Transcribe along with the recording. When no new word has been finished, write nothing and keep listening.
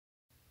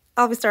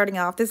I'll be starting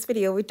off this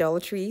video with Dollar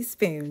Tree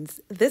spoons.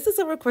 This is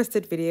a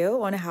requested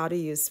video on how to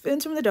use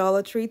spoons from the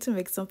Dollar Tree to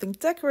make something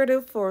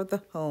decorative for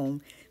the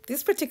home.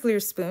 These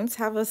particular spoons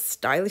have a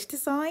stylish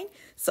design,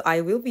 so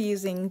I will be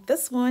using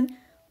this one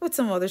with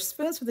some other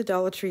spoons from the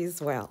Dollar Tree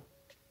as well.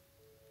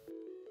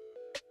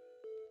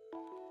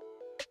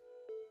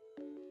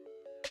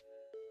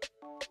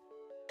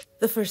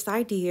 The first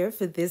idea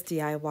for this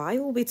DIY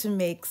will be to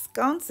make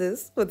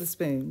sconces with the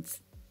spoons.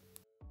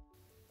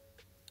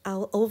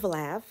 I'll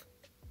overlap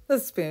the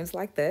spoons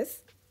like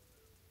this,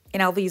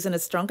 and I'll be using a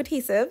strong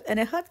adhesive and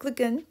a hot glue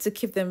gun to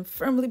keep them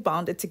firmly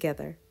bonded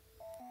together.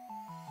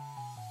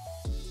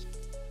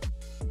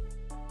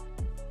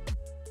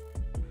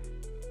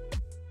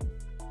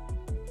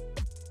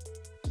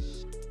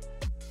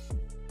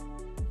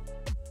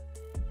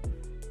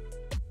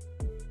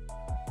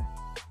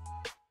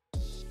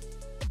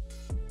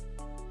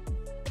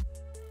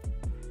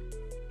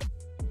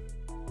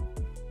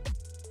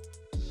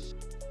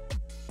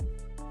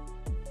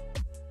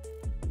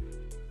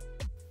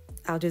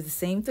 I'll do the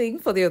same thing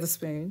for the other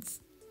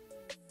spoons.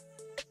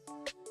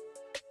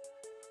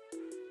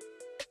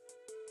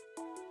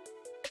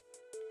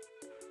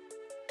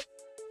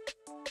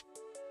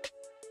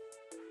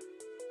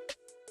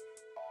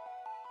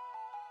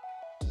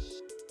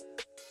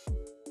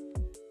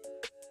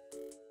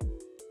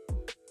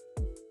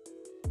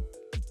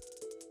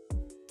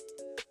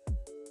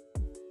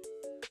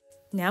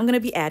 Now I'm going to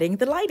be adding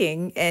the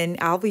lighting, and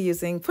I'll be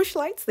using push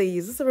lights. They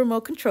use a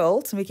remote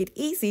control to make it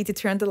easy to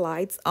turn the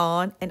lights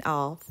on and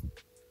off.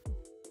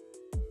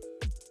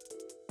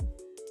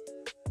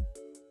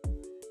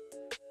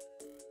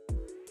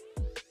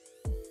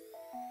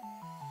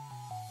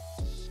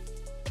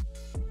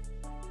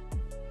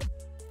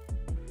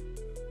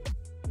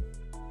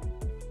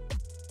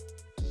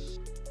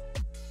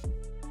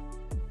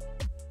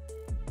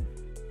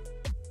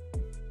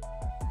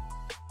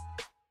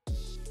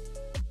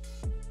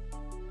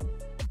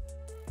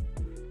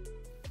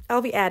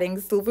 I'll be adding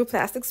silver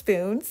plastic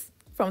spoons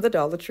from the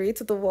Dollar Tree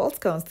to the wall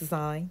scones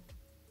design.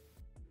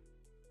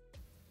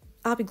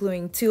 I'll be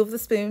gluing 2 of the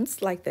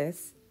spoons like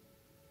this.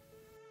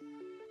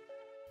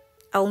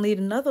 I'll need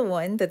another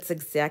one that's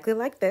exactly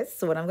like this.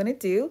 So what I'm going to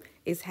do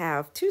is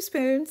have 2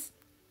 spoons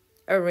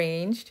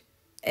arranged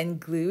and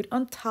glued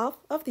on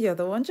top of the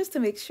other one just to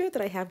make sure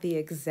that I have the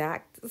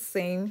exact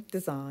same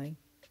design.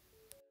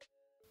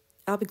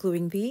 I'll be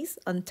gluing these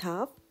on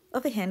top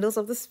of the handles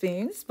of the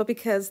spoons, but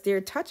because they're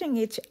touching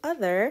each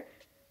other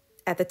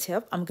at the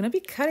tip, I'm going to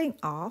be cutting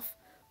off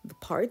the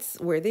parts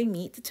where they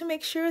meet to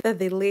make sure that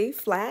they lay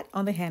flat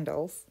on the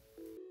handles.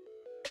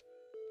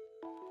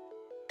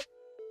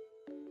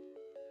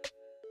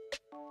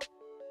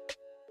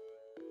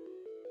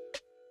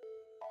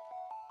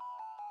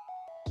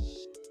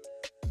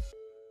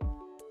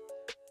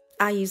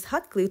 I used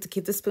hot glue to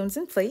keep the spoons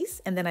in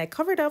place, and then I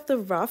covered up the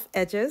rough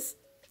edges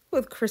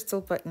with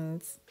crystal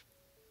buttons.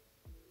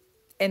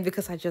 And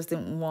because I just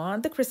didn't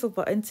want the crystal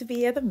button to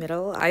be at the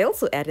middle, I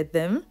also added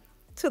them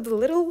to the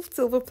little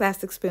silver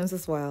plastic spoons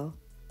as well.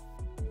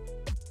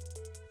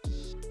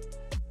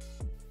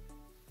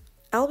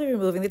 I'll be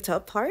removing the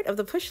top part of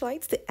the push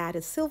lights to add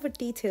a silver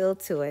detail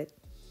to it.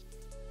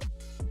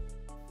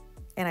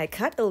 And I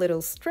cut a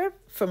little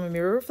strip from a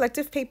mirror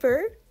reflective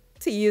paper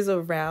to use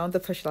around the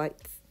push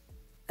lights.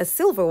 A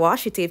silver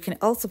washi tape can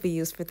also be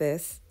used for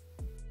this.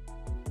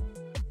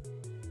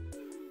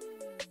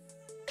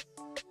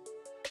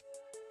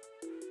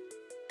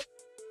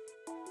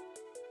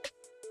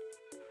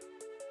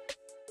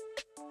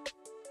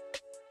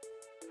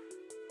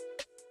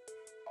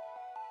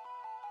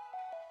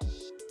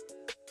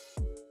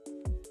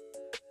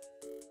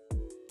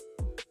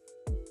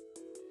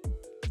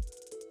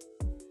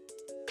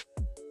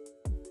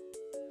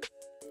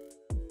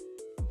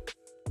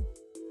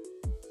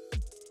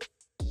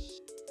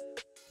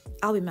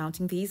 I'll be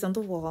mounting these on the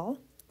wall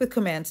with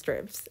command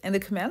strips, and the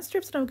command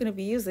strips that I'm going to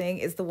be using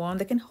is the one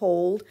that can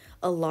hold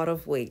a lot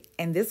of weight,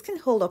 and this can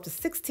hold up to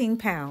 16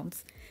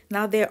 pounds.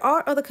 Now there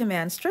are other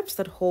command strips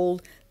that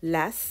hold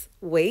less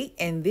weight,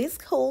 and this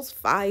holds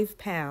 5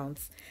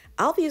 pounds.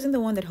 I'll be using the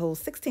one that holds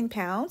 16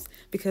 pounds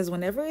because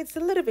whenever it's a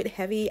little bit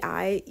heavy,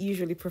 I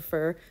usually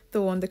prefer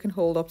the one that can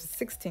hold up to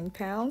 16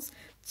 pounds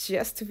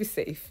just to be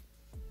safe.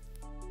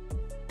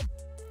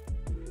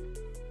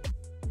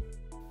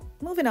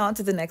 Moving on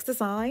to the next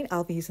design,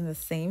 I'll be using the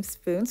same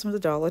spoons from the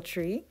Dollar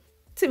Tree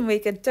to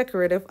make a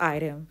decorative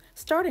item,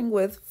 starting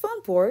with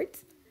foam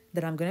boards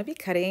that I'm going to be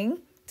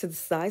cutting to the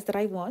size that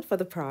I want for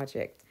the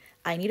project.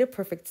 I need a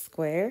perfect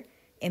square,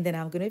 and then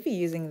I'm going to be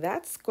using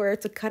that square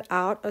to cut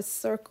out a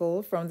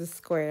circle from the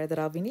square that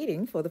I'll be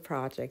needing for the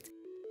project.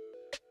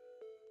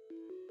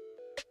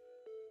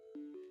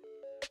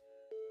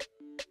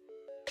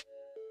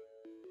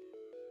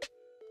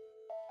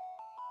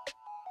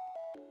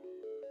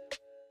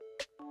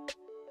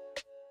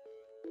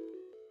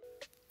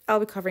 I'll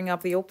be covering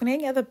up the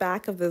opening at the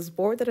back of this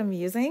board that I'm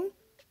using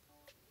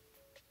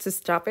to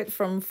stop it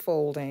from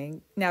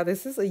folding. Now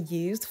this is a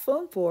used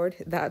foam board,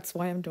 that's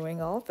why I'm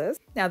doing all this.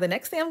 Now the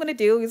next thing I'm going to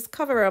do is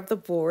cover up the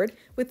board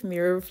with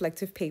mirror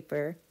reflective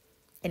paper.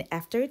 And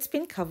after it's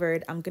been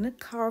covered, I'm going to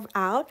carve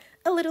out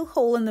a little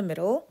hole in the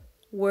middle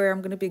where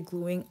I'm going to be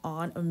gluing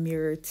on a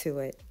mirror to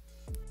it.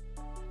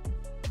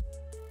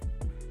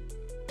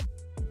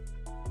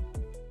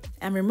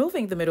 I'm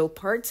removing the middle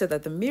part so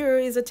that the mirror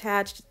is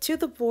attached to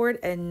the board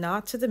and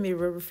not to the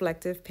mirror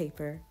reflective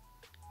paper.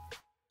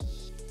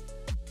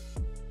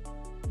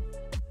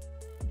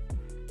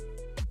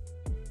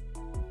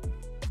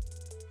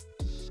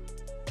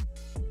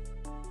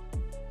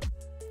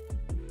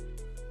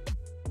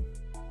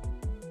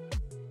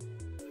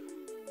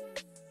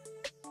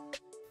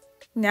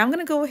 Now I'm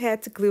going to go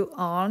ahead to glue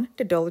on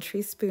the Dollar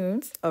Tree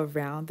spoons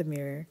around the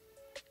mirror.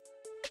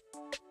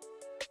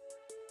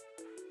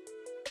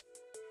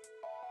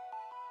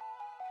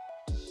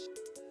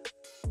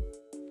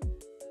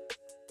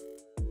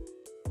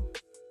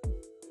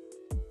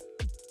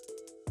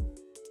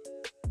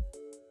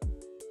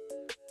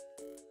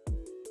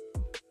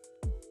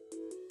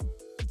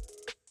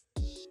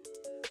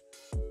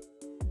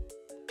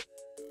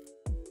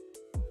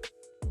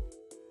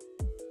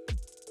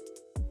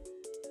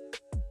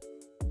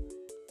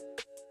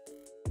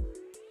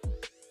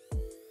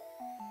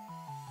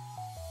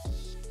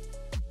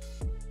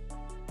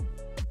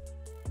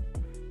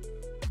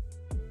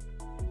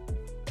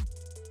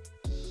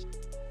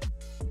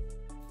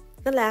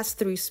 The last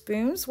 3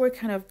 spoons were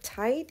kind of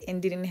tight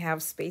and didn't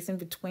have space in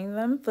between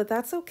them, but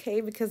that's okay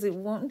because it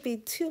won't be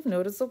too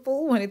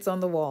noticeable when it's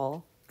on the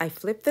wall. I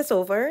flipped this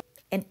over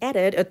and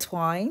added a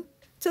twine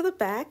to the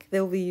back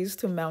that will be used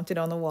to mount it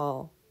on the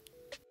wall.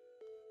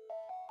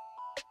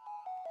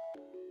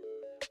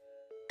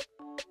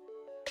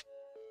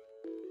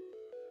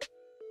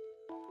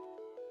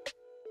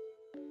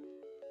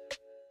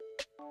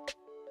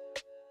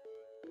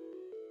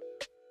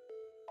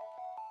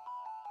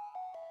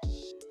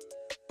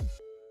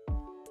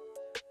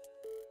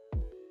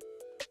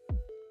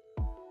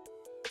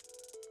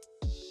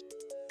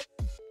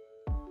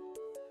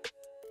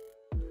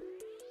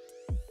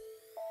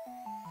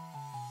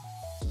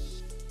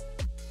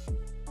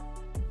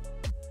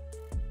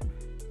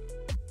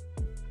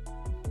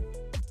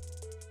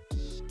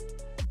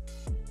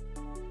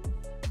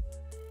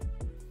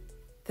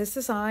 This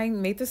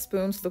design made the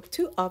spoons look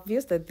too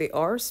obvious that they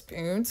are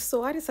spoons,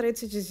 so I decided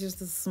to just use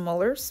the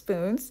smaller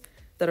spoons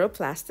that are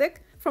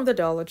plastic from the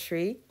Dollar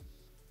Tree.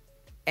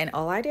 And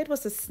all I did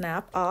was to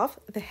snap off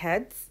the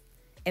heads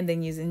and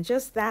then using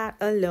just that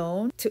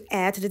alone to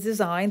add to the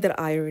design that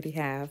I already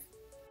have.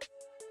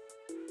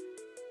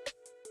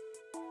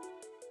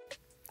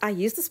 I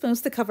used the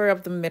spoons to cover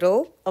up the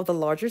middle of the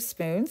larger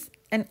spoons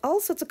and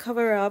also to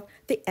cover up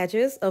the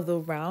edges of the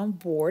round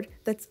board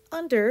that's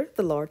under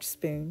the large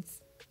spoons.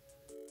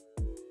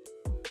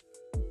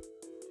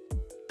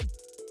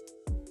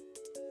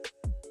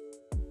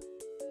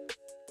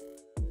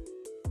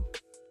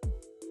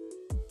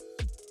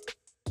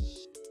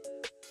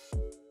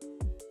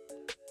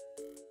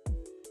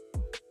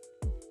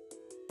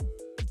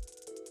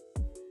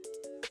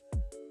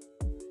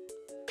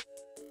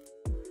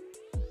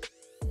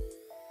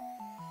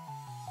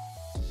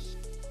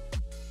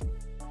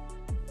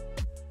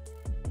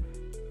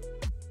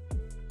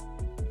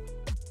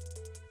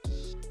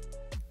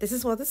 This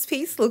is what this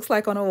piece looks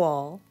like on a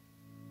wall.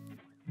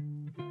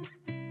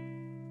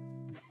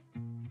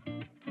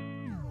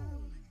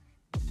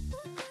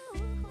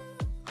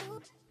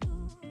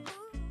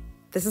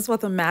 This is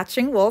what the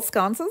matching wall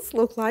sconces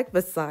look like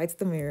besides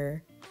the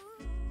mirror.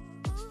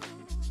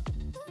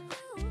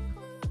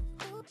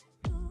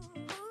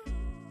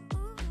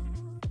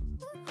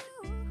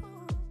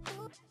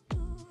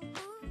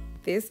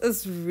 This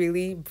is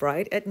really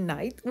bright at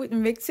night, which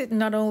makes it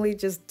not only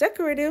just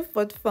decorative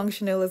but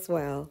functional as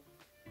well.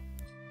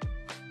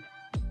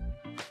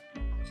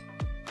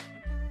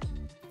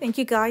 Thank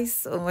you guys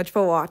so much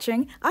for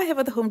watching. I have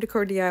other home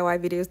decor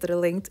DIY videos that are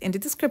linked in the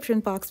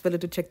description box below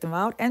to check them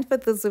out. And for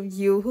those of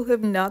you who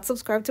have not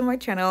subscribed to my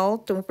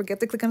channel, don't forget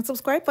to click on the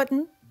subscribe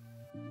button.